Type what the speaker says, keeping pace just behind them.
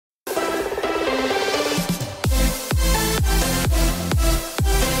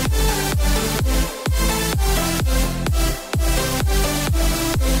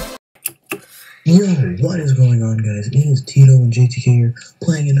What is going on, guys? It is Tito and JTK here,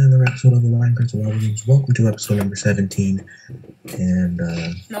 playing another episode of the Minecraft Survival Games. Welcome to episode number 17. And,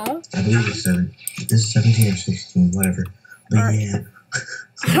 No? I believe it's 7. This is 17 or 16, whatever. But yeah.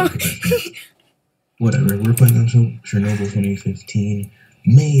 Whatever. We're playing episode Chernobyl 2015,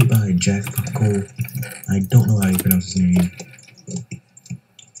 made by Jack Cole. I don't know how you pronounce his name,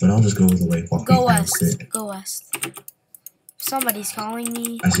 but I'll just go with the way Go west. Go west. Somebody's calling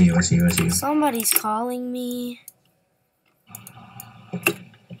me. I see you. Somebody's calling me.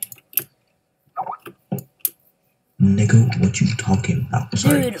 Nigga, what you talking about?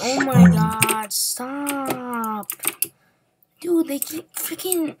 Sorry. Dude, oh my god, stop. Dude, they keep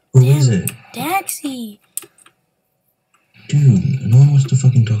freaking... Who is it? Taxi. Dude, no one wants to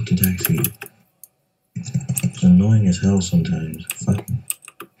fucking talk to Taxi. It's annoying as hell sometimes. Fuck.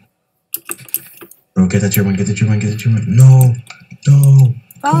 Bro, get that tier one. No.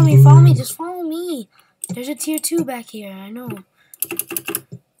 Follow me, just follow me. There's a tier 2 back here, I know.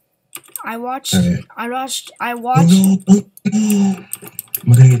 I watched. Oh, no. Am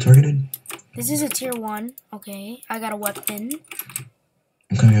I gonna get targeted? This is a tier 1. Okay, I got a weapon.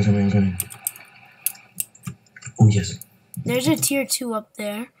 I'm coming. Oh, yes. There's a tier 2 up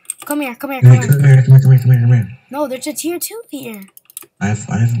there. Come here. Come here. No, there's a tier 2 here. I have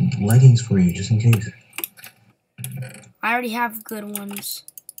leggings for you, just in case. I already have good ones.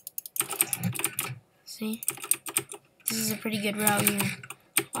 See? This is a pretty good route here.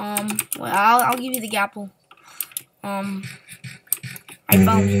 Well, I'll give you the gapple. I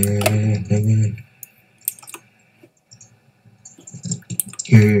found...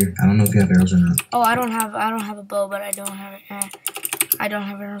 Here. I don't know if you have arrows or not. Oh, I don't have a bow, but I don't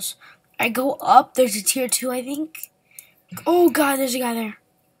have arrows. I go up. There's a tier 2, I think. Oh god, there's a guy there.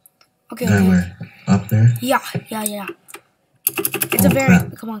 Okay. Where? Up there? Yeah. It's a very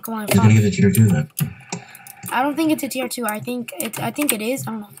crap. Come on. He's gonna get the tier 2 then. I don't think it's a tier 2. I think it is.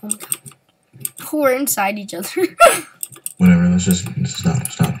 I don't know. Oh my god. We're inside each other. Whatever. Let's just stop.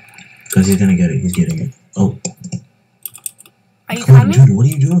 Because he's gonna get it. He's getting it. Oh. Are you coming? Dude, what are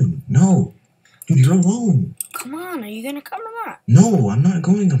you doing? No. Dude, you're alone. Come on. Are you gonna come or not? No, I'm not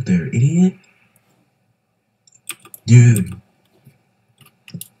going up there, idiot. Dude.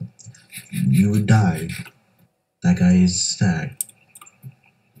 You would die. That guy is stacked.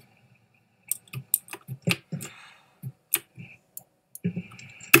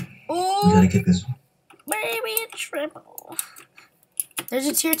 Oh, we gotta get this. Baby, triple. There's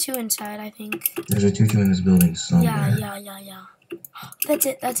a tier 2 inside, I think. There's a tier 2 in this building somewhere. Yeah. That's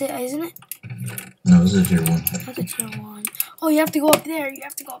it, isn't it? No, this is a tier 1. That's a tier 1. Oh, you have to go up there. Yeah,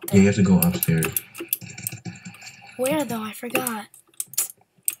 you have to go upstairs. Where though? I forgot.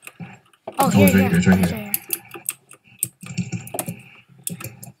 Oh, here. It's right here.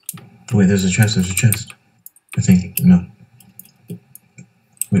 Wait, there's a chest. I think. No.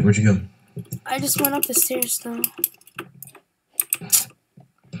 Wait, where'd you go? I just went up the stairs though.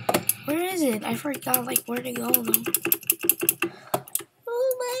 Where is it? I forgot like where to go though.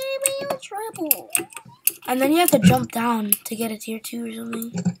 Oh baby, you triple. And then you have to jump down to get a tier 2 or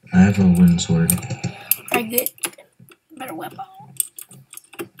something. I have a wooden sword. Alright, good. Better weapon.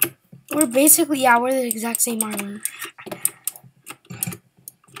 We're basically, we're the exact same armor.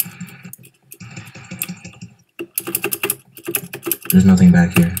 There's nothing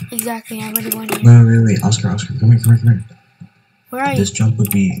back here. Exactly, I already went here. Wait. Oscar, come here. Where are you? This jump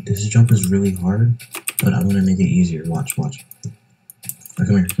is really hard, but I'm gonna make it easier. Watch. Right,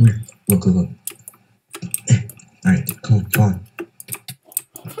 come here. Look. Alright, come on.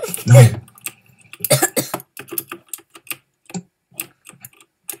 No.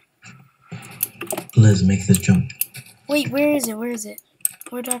 Liz, make this jump. Wait, where is it?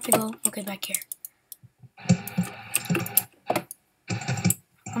 Where do I have to go? Okay, back here.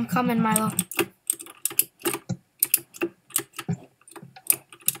 I'm coming, Milo.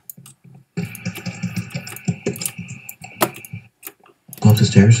 Go up the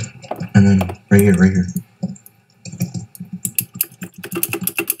stairs, and then right here.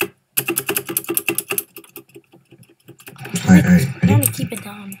 Alright, ready? I'm trying to keep it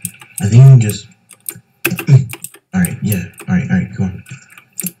down. I think you can just... Alright, come on.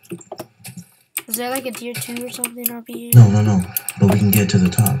 Is there like a tier 2 or something up here? No. But we can get to the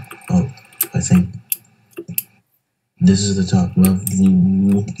top. Oh, I think. This is the top level.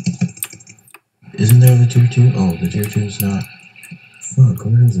 Isn't there the tier 2? Oh, the tier 2 is not... Fuck,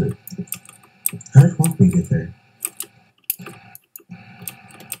 where is it? How the fuck we get there?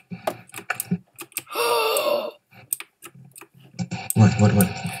 What?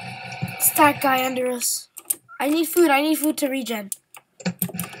 It's that guy under us. I need food to regen.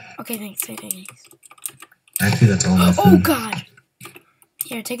 Okay, thanks. Actually, that's all my food. Oh God!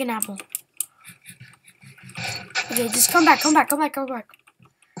 Here, take an apple. Okay, just come back. Let's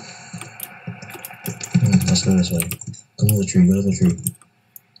go this way. Go to the tree.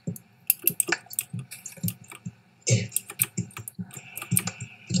 Yeah.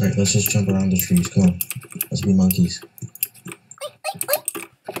 Alright, let's just jump around the trees. Come on. Let's be monkeys.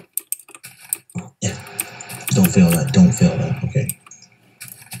 Yeah. Don't fail that. Okay.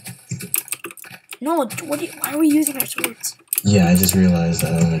 No, why are we using our swords? Yeah, I just realized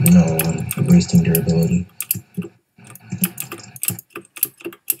that I'm wasting durability.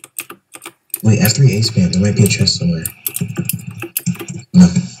 Wait, F3 A spam. There might be a chest somewhere. No.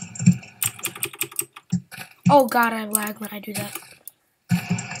 Oh God, I lag when I do that.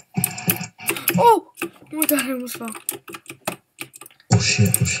 Oh my God, I almost fell. Oh shit.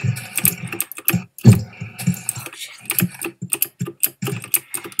 Oh shit.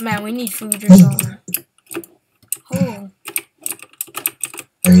 Man, we need food or something. Oh.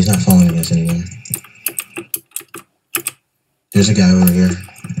 Alright, he's not following us anymore. There's a guy over here.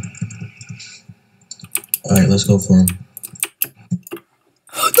 Alright, let's go for him.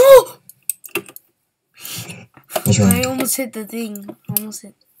 No! What's wrong? I almost hit the thing. I almost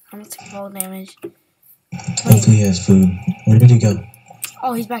took fall damage. Hopefully he has food. Where did he go?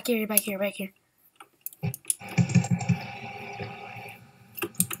 Oh, he's back here.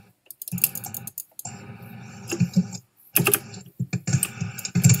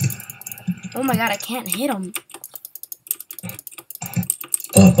 Oh my God, I can't hit him.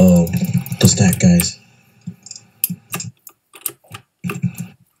 Uh-oh. The stack guys.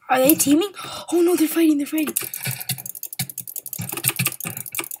 Are they teaming? Oh no, they're fighting. Do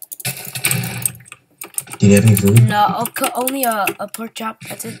you have any food? No, only a pork chop.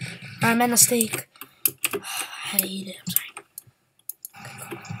 That's it. I meant a steak. I had to eat it. I'm sorry.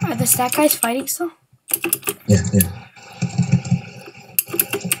 Are the stack guys fighting still? Yeah.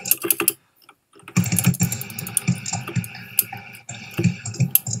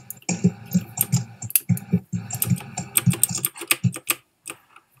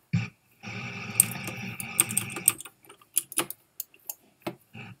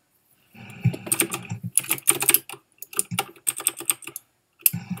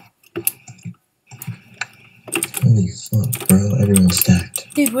 Holy fuck, bro. Everyone's stacked.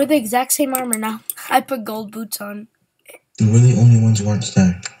 Dude, we're the exact same armor now. I put gold boots on. Dude, we're the only ones who aren't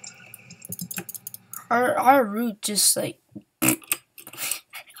stacked. Our route just like...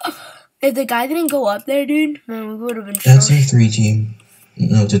 If the guy didn't go up there, dude, man, we would have been That's a 3-team.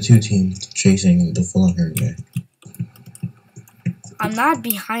 No, it's a 2-team chasing the full iron guy. I'm not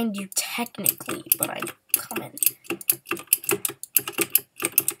behind you technically, but I'm coming.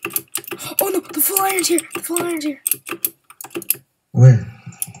 Oh no, the full iron's here. Where?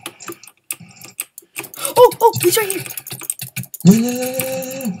 Oh, he's right here.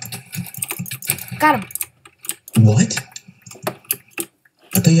 No. Got him. What?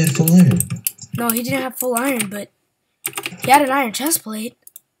 I thought you had full iron. No, he didn't have full iron, but he had an iron chest plate.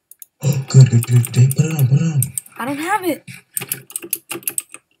 Oh, good. Put it on. I don't have it.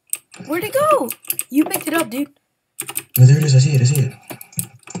 Where'd it go? You picked it up, dude. No, there it is. I see it.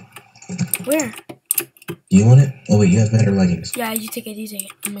 Where? Do you want it? Oh, wait, you have better leggings. Yeah, you take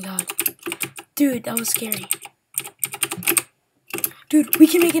it. Oh my God. Dude, that was scary. Dude, we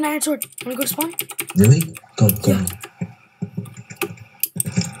can make an iron sword. Wanna go to spawn? Really? Go. Yeah.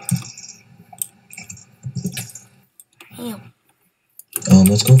 Damn.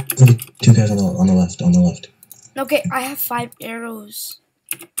 Let's go for the 2 guys on the left. Okay, I have 5 arrows.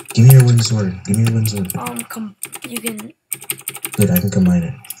 Give me your wooden sword. You can... Good, I can combine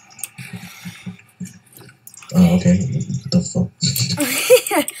it. Oh, okay. What the fuck?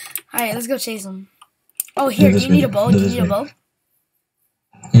 Alright, let's go chase him. Oh, here, do you need a bow?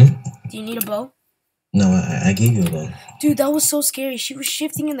 Hmm? Do you need a bow? No, I gave you a bow. Dude, that was so scary. She was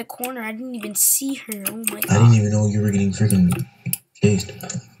shifting in the corner. I didn't even see her. Oh my God. I didn't even know you were getting freaking chased.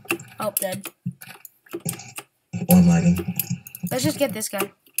 Oh, dead. Oh, I'm lagging. Let's just get this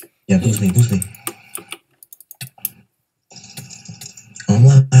guy. Yeah, boost me. I'm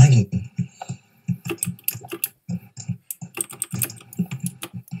lagging.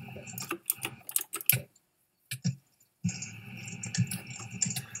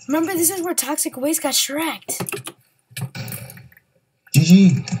 Remember, this is where Toxic Waste got shreked.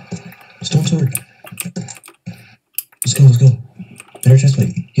 GG. Stone sword. Let's go. Better chest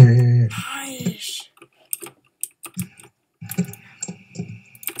plate. Here. Nice.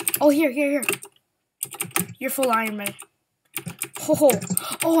 Oh, here. You're full iron, man.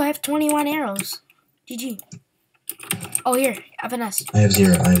 Oh, I have 21 arrows. GG. Oh, here, FNS. I have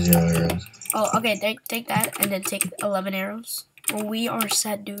zero arrows. Oh, okay. Take that and then take 11 arrows. Well, we are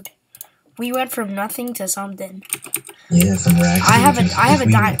set, dude. We went from nothing to something. Yeah, from rags to riches. I have a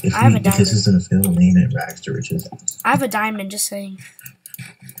diamond. If this isn't a film, name it rags to riches. I have a diamond, just saying.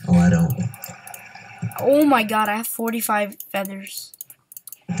 Oh, I don't. Oh my god, I have 45 feathers.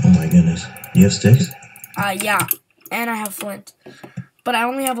 Oh my goodness. Do you have sticks? Yeah. And I have flint. But I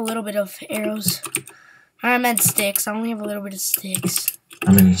only have a little bit of arrows. I meant sticks. I only have a little bit of sticks.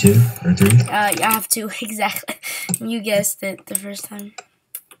 How many, 2 or 3? Yeah, I have 2, exactly. You guessed it the first time.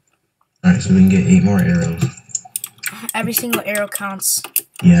 Alright, so we can get 8 more arrows. Every single arrow counts.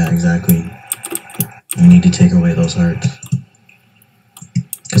 Yeah, exactly. We need to take away those hearts.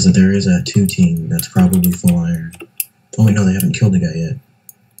 Because if there is that 2 team, that's probably full iron. Oh wait, no, they haven't killed the guy yet.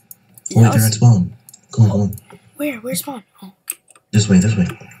 Oh wait, they're at spawn. Come on, come on. Where? Where's spawn? Oh. This way, this way.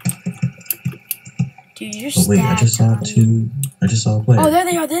 Dude, you're Oh wait, I just saw 2. I just saw a player. Oh, there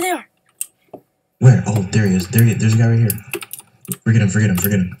they are, there they are. Where? Oh, there he is. There he is. There's a guy right here. Forget him, forget him,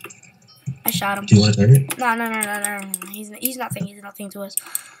 forget him. I shot him. Do you want to target? No. He's nothing to us.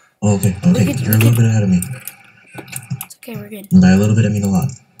 Oh, okay, okay. You're a little bit ahead of me. It's okay, we're good. And by a little bit, I mean a lot.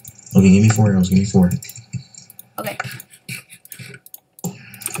 Okay, give me 4 arrows, give me 4. Okay.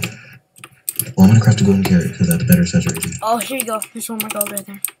 Well, I'm gonna craft a golden carrot, because that's better saturation. Oh, here you go. There's one more gold right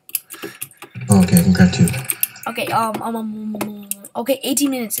there. Oh, okay, I can craft 2. Okay, okay, 18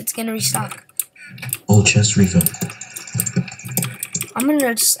 minutes. It's gonna restock. Oh, chest refill. I'm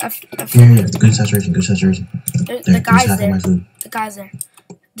gonna just... Yeah, good saturation, good saturation. The guy's there. My food. The guy's there.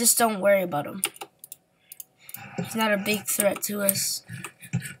 Just don't worry about him. He's not a big threat to us.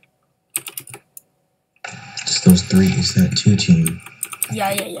 Just those 3. Is that 2 team?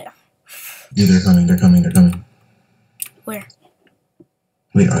 Yeah. Dude, they're coming. Where?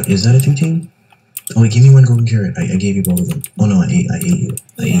 Wait, is that a 2 team? Oh wait, give me 1 golden carrot. I gave you both of them. Oh no, I ate you.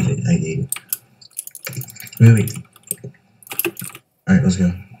 I ate it. Wait. Alright, let's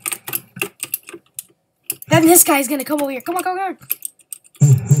go. Then this guy's gonna come over here. Come on.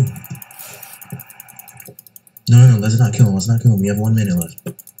 Ooh. No, let's not kill him. We have 1 minute left.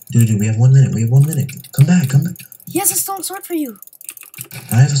 Dude, we have 1 minute. Come back. He has a stone sword for you.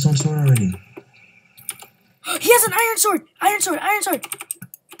 I have a stone sword already. He has an iron sword.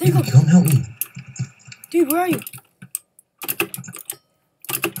 There you go. Come help me. Dude, where are you?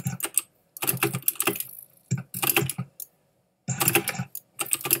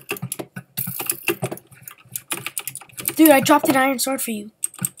 Dude, I dropped an iron sword for you.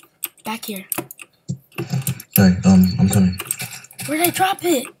 Back here. Sorry, I'm coming. Where did I drop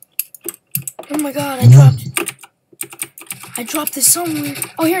it? Oh my god, I dropped this somewhere.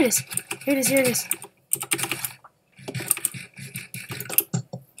 Oh, here it is.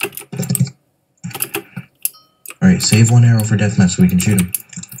 Alright, save 1 arrow for deathmatch so we can shoot him.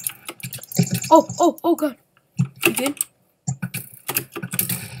 Oh god. You good?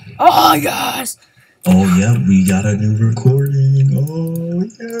 Oh, yes! Oh, yeah, we got a new recording. Oh,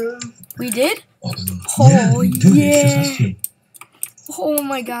 yeah. We did? Oh, yeah. Oh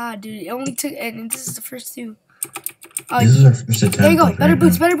my god, dude. It only took, and this is the first 2. Oh, this is our first attempt. There you go. Like, better right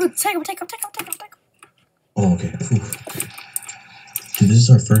boots. now. Take them. Oh, okay. Oof. Dude, this is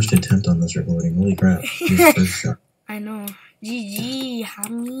our first attempt on this recording. Holy crap. This is the first shot. I know. GG,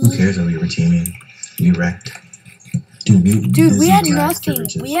 homie. Who cares that we were teaming? We wrecked. Dude, we had nothing.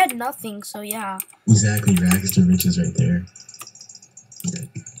 We had nothing, so yeah. Exactly, rags to riches right there.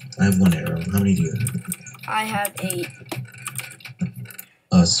 I have 1 arrow. How many do you have? I have 8.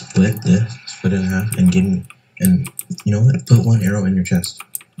 Split it in half, and you know what? Put 1 arrow in your chest.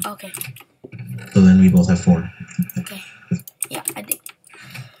 Okay. So then we both have 4. Okay. Yeah, I did.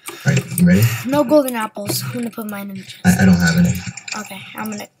 Alright, you ready? No golden apples. I'm gonna put mine in the chest. I don't have any. Okay, I'm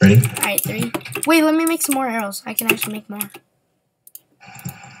gonna... Ready? Alright, 3. Wait, let me make some more arrows. I can actually make more.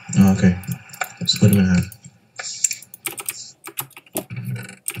 Oh, okay. Split them in half.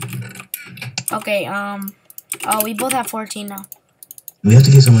 Okay, oh, we both have 14 now. We have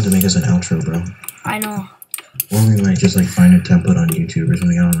to get someone to make us an outro, bro. I know. Or we might just, like, find a template on YouTube or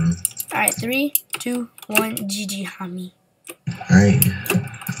something. I don't know. Alright, 3, 2, 1, GG, homie. Alright.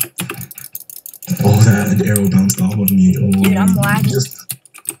 Oh, that arrow bounced off of me. Oh, dude, I'm lagging.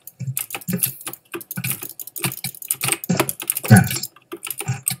 Crap.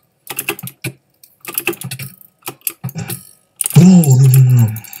 No.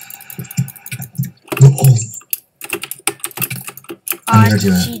 Oh.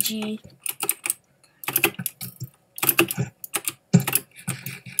 GG.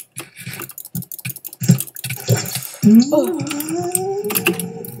 Oh.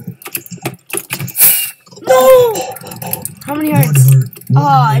 No! How many hearts? 1 heart.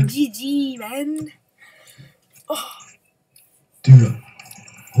 Oh, GG, man. Oh. Dude,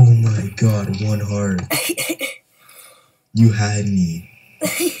 oh my god, 1 heart. You had me.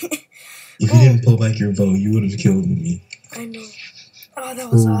 If you didn't pull back your vote, you would have killed me. I know. Oh, that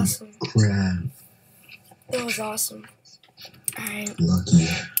was awesome. Crap. That was awesome. Alright. Lucky.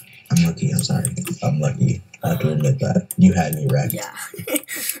 I'm lucky, I'm sorry. I'm lucky. I have to admit that. You had me wrecked. Yeah.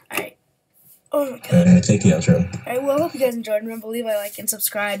 Alright. Oh my god. Take the outro. Alright, well, I hope you guys enjoyed. Remember, leave a like and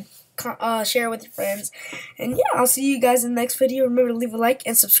subscribe. Share with your friends. And yeah, I'll see you guys in the next video. Remember to leave a like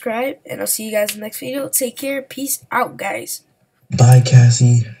and subscribe. And I'll see you guys in the next video. Take care. Peace out, guys. Bye,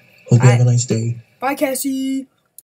 Cassie. Hope you have a nice day. Bye, Cassie.